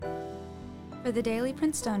For the Daily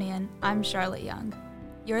Princetonian, I'm Charlotte Young.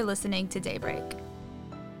 You're listening to Daybreak.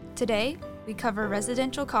 Today, we cover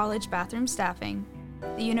residential college bathroom staffing,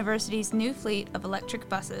 the university's new fleet of electric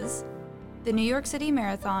buses, the New York City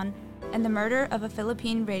Marathon, and the murder of a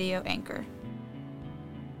Philippine radio anchor.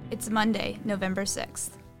 It's Monday, November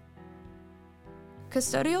 6th.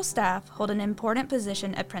 Custodial staff hold an important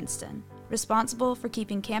position at Princeton, responsible for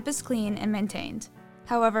keeping campus clean and maintained.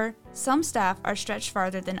 However, some staff are stretched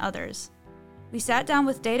farther than others. We sat down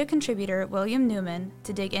with data contributor William Neumann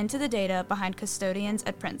to dig into the data behind custodians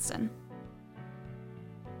at Princeton.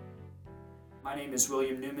 My name is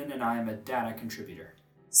William Neumann and I am a data contributor.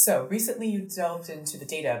 So, recently you delved into the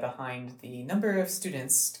data behind the number of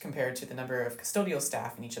students compared to the number of custodial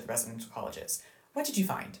staff in each of the residential colleges. What did you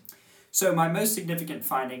find? So my most significant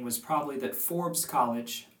finding was probably that Forbes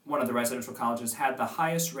College, one of the residential colleges, had the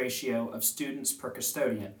highest ratio of students per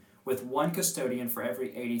custodian, with one custodian for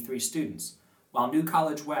every 83 students, while New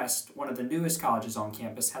College West, one of the newest colleges on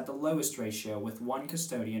campus, had the lowest ratio with one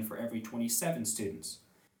custodian for every 27 students.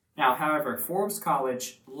 Now, however, Forbes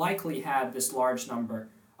College likely had this large number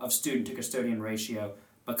of student to custodian ratio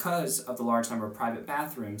because of the large number of private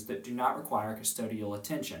bathrooms that do not require custodial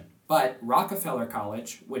attention. But Rockefeller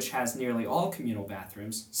College, which has nearly all communal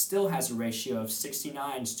bathrooms, still has a ratio of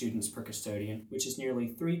 69 students per custodian, which is nearly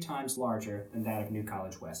 3 times larger than that of New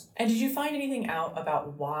College West. And did you find anything out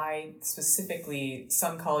about why specifically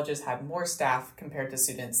some colleges had more staff compared to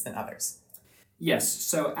students than others? Yes,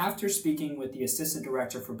 so after speaking with the Assistant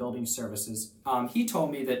Director for Building Services, he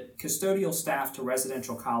told me that custodial staff to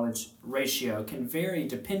residential college ratio can vary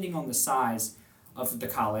depending on the size of the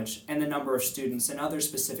college and the number of students and other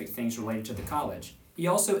specific things related to the college. He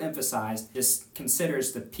also emphasized this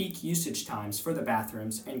considers the peak usage times for the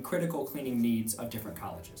bathrooms and critical cleaning needs of different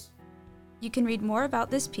colleges. You can read more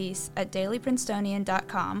about this piece at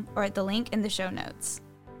dailyprincetonian.com or at the link in the show notes.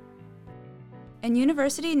 In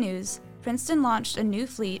university news, Princeton launched a new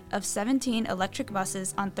fleet of 17 electric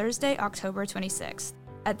buses on Thursday, October 26th.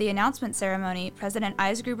 At the announcement ceremony, President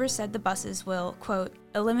Eisgruber said the buses will, quote,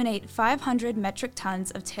 eliminate 500 metric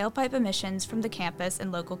tons of tailpipe emissions from the campus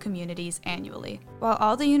and local communities annually. While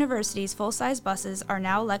all the university's full-size buses are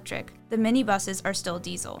now electric, the minibuses are still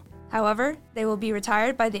diesel. However, they will be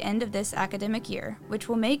retired by the end of this academic year, which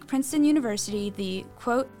will make Princeton University the,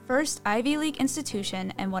 quote, first Ivy League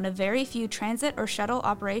institution and one of very few transit or shuttle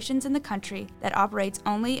operations in the country that operates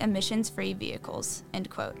only emissions-free vehicles, end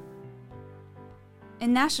quote.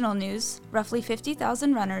 In national news, roughly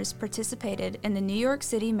 50,000 runners participated in the New York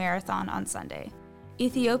City Marathon on Sunday.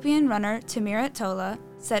 Ethiopian runner Tamirat Tola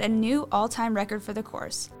set a new all-time record for the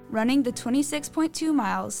course, running the 26.2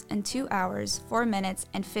 miles in 2 hours, 4 minutes,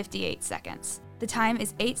 and 58 seconds. The time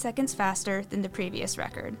is 8 seconds faster than the previous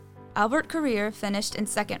record. Albert Korir finished in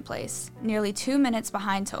second place, nearly 2 minutes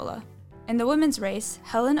behind Tola. In the women's race,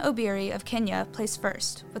 Helen Obiri of Kenya placed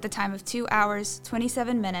first, with a time of 2 hours,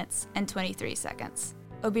 27 minutes, and 23 seconds.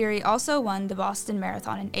 Obiri also won the Boston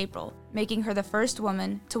Marathon in April, making her the first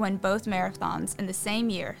woman to win both marathons in the same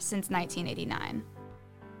year since 1989.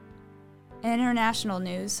 In international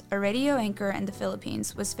news, a radio anchor in the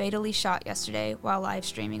Philippines was fatally shot yesterday while live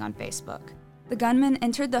streaming on Facebook. The gunman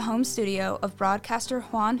entered the home studio of broadcaster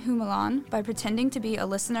Juan Humalan by pretending to be a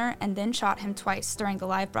listener and then shot him twice during the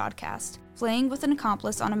live broadcast, fleeing with an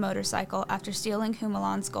accomplice on a motorcycle after stealing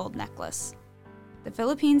Humalan's gold necklace. The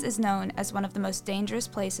Philippines is known as one of the most dangerous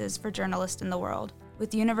places for journalists in the world,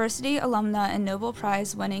 with university alumna and Nobel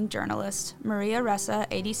Prize-winning journalist Maria Ressa,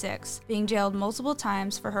 86, being jailed multiple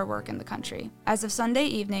times for her work in the country. As of Sunday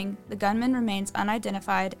evening, the gunman remains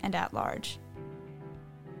unidentified and at large.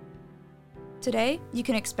 Today, you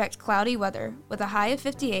can expect cloudy weather with a high of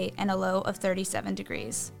 58 and a low of 37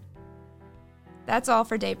 degrees. That's all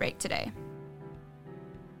for Daybreak today.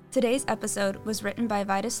 Today's episode was written by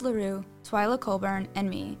Vitus LaRue, Twyla Colburn, and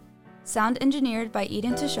me, sound engineered by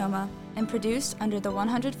Eden Tashoma, and produced under the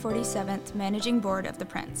 147th Managing Board of the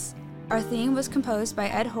Prince. Our theme was composed by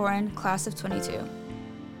Ed Horan, Class of 22.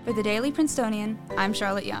 For the Daily Princetonian, I'm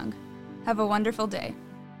Charlotte Young. Have a wonderful day.